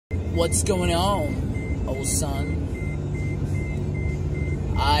What's going on, old son?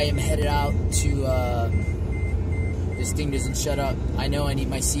 I am headed out to, this thing doesn't shut up. I know I need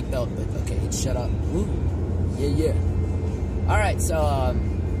my seatbelt, but okay, shut up. Ooh. Yeah. Alright, so,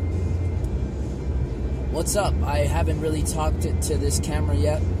 what's up? I haven't really talked to this camera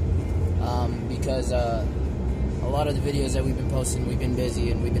yet, because, a lot of the videos that we've been posting, we've been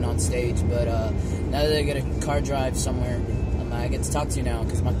busy and we've been on stage, but, now that I get a car drive somewhere, I get to talk to you now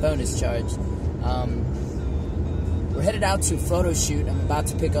because my phone is charged. We're headed out to a photo shoot. I'm about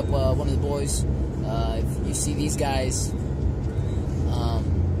to pick up one of the boys. If you see these guys,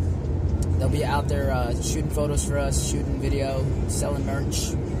 they'll be out there shooting photos for us, shooting video, selling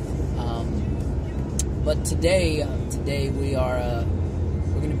merch. But today we are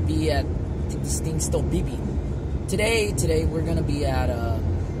we're gonna be at this thing's still beeping. Today we're gonna be at I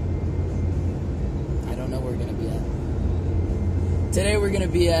don't know where we're gonna be at. Today we're going to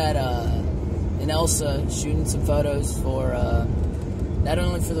be at in Elsa shooting some photos for not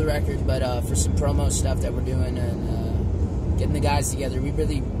only for the record but for some promo stuff that we're doing and getting the guys together. We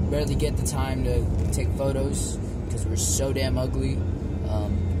really barely get the time to take photos because we're so damn ugly,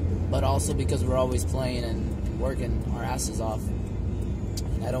 but also because we're always playing and working our asses off.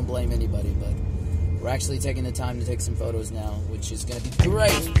 And I don't blame anybody, but we're actually taking the time to take some photos now, which is going to be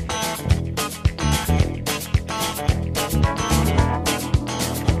great.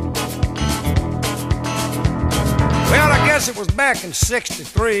 Well, I guess it was back in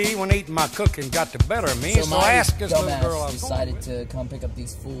 '63 when eating my cooking got the better of me. So I asked this little girl. I decided to come pick up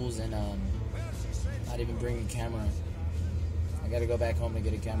these fools and not even bring a camera. I got to go back home and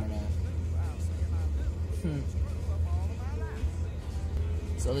get a camera now.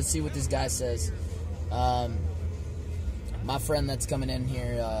 So let's see what this guy says. My friend that's coming in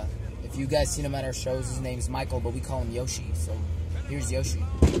here. If you guys seen him at our shows, his name's Michael, but we call him Yoshi. So here's Yoshi.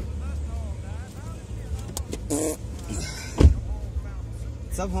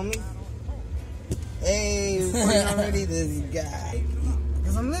 What's up, homie? Hey, we're already this guy.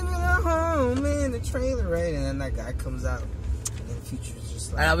 Cause I'm living at home in the trailer, right? And then that guy comes out, and the future's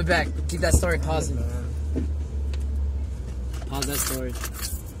just like. Alright, I'll be back. Keep that story pausing. Pause that story.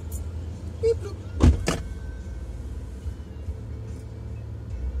 Beep, bloop.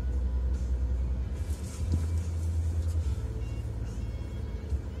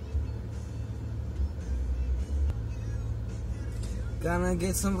 Gonna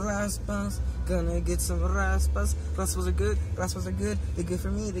get some raspas, gonna get some raspas. Raspas are good, they're good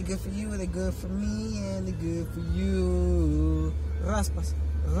for me, they're good for you, they're good for me, and they're good for you. Raspas,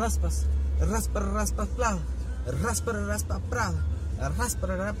 raspas, raspa, plow. Raspa, plow. Raspa,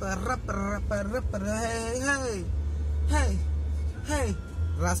 hey.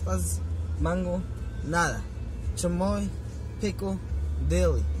 Raspas, mango, nada. Chamoy, pickle,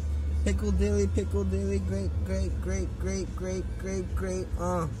 dilly. Pickle dilly, grape. Grape,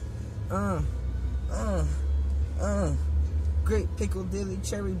 pickle dilly,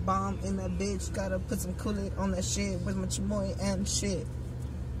 cherry bomb in that bitch. Gotta put some Kool-Aid on that shit. Where's my chamoy and shit?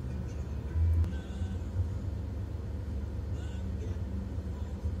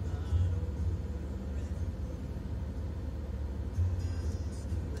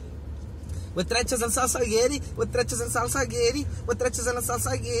 With trechas and salsa giri, with trechas and salsa giri, with trechas and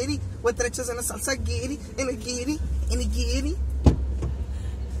salsa giri, with trechas and salsa giri, in a giri.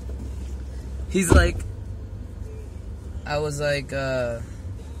 He's like, I was like, well,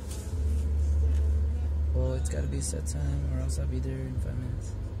 it's gotta be a set time or else I'll be there in 5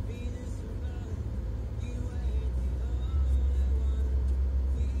 minutes.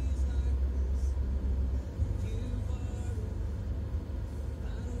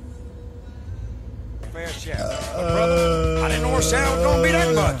 Fair share. Brother, I didn't know her sound was gonna be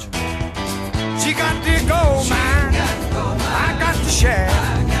that much. She got the gold mine, I got the share.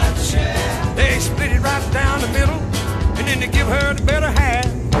 They split it right down the middle, and then they give her the better half.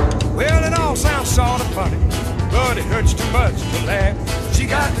 Well, it all sounds sort of funny, but it hurts too much to laugh. She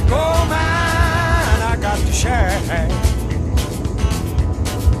got the gold mine, I got the share.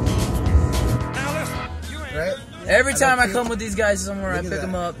 Now listen, you ain't Right? Every time I come with these guys somewhere, I pick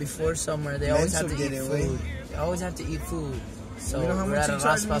them up before somewhere. They always have to eat it, food. They always have to eat food. So You know how we're much at a you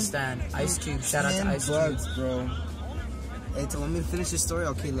charge Rascal me? stand. Ice Cube. Shout out to Ice Cube. $10, bro. Hey, so let me finish the story.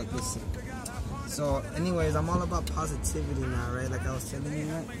 Okay, look, listen. So, anyways, I'm all about positivity now, right? Like I was telling you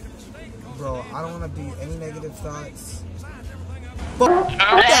that. Bro, I don't want to be any negative thoughts. Fuck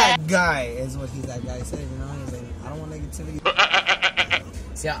that guy is what that guy said, you know? He's like, I don't want negativity.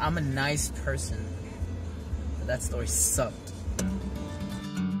 See, I'm a nice person. But that story sucked.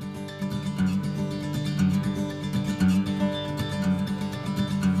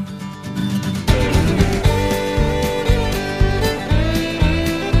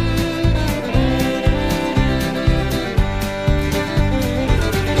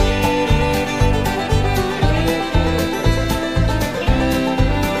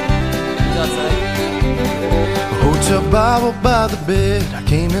 towel by the bed. I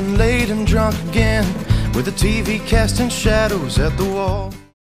came in late and drunk again, with the TV casting shadows at the wall.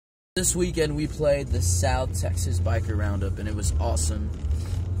 This weekend we played the South Texas Biker Roundup, and it was awesome.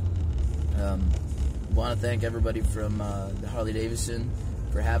 Want to thank everybody from the Harley Davidson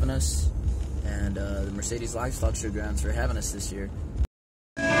for having us, and the Mercedes Livestock Showgrounds for having us this year.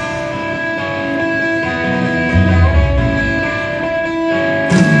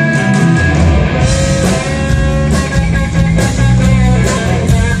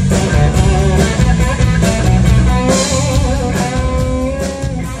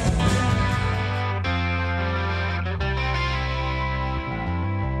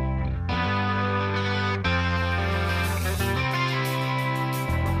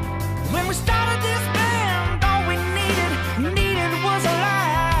 When we started this band, all we needed was a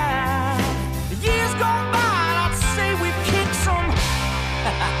laugh. The years gone by, and I'd say we've kicked some.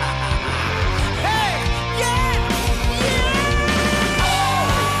 Hey, yeah, yeah, oh,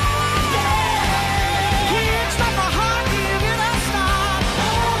 yeah. Can't stop my heart, give it a stop.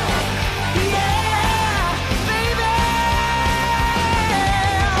 Oh, yeah, baby.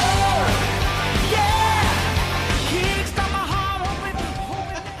 Oh, yeah. Can't stop my heart,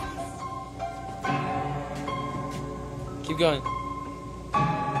 Keep going.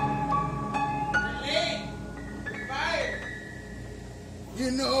 You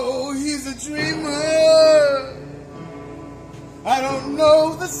know he's a dreamer. I don't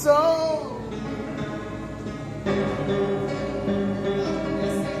know the song.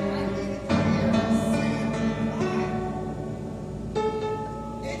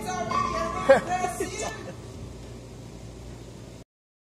 It's already